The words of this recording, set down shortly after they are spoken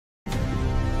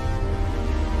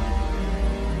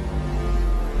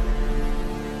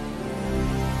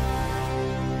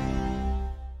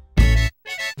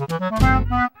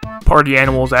party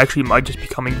animals actually might just be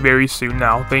coming very soon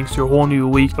now, thanks to a whole new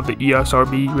leak of the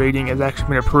ESRB rating has actually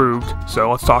been approved.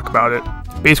 So let's talk about it.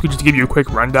 Basically, just to give you a quick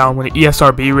rundown, when an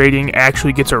ESRB rating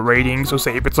actually gets a rating, so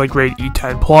say if it's like rated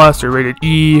E10+, or rated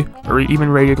E, or even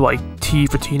rated like T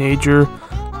for teenager,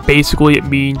 basically it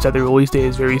means that the release date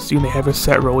is very soon. They have a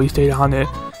set release date on it,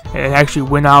 and it actually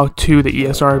went out to the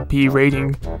ESRB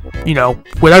rating, you know,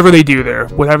 whatever they do there,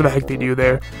 whatever the heck they do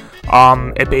there.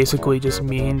 It basically just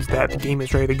means that the game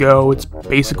is ready to go. It's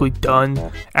basically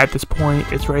done at this point.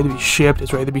 It's ready to be shipped.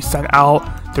 It's ready to be sent out.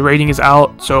 The rating is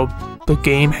out, so the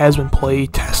game has been play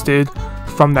tested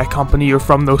from that company or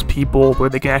from those people where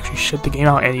they can actually ship the game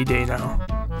out any day now.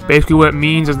 Basically what it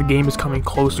means is the game is coming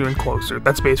closer and closer.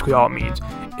 That's basically all it means.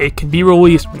 It can be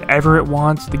released whenever it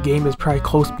wants. The game is probably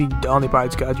close to being done. They probably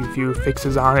just gotta do a few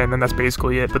fixes on it, and then that's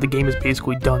basically it. But the game is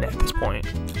basically done at this point.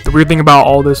 The weird thing about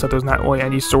all this is that there's not really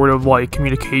any sort of like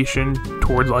communication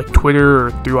towards like Twitter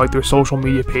or through like their social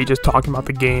media pages talking about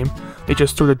the game. They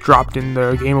just sort of dropped in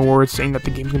the Game Awards saying that the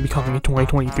game's gonna be coming in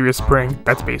 2023 of spring.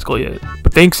 That's basically it.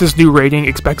 But thanks to this new rating,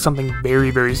 expect something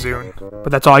very, very soon. But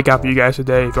that's all I got for you guys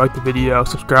today. If you like the video,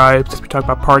 subscribe, since we talk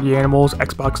about party animals,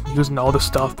 Xbox news, and all this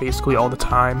stuff basically all the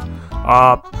time.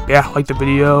 Yeah, like the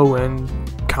video and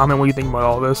comment what you think about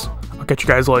all this. I'll catch you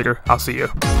guys later. I'll see you.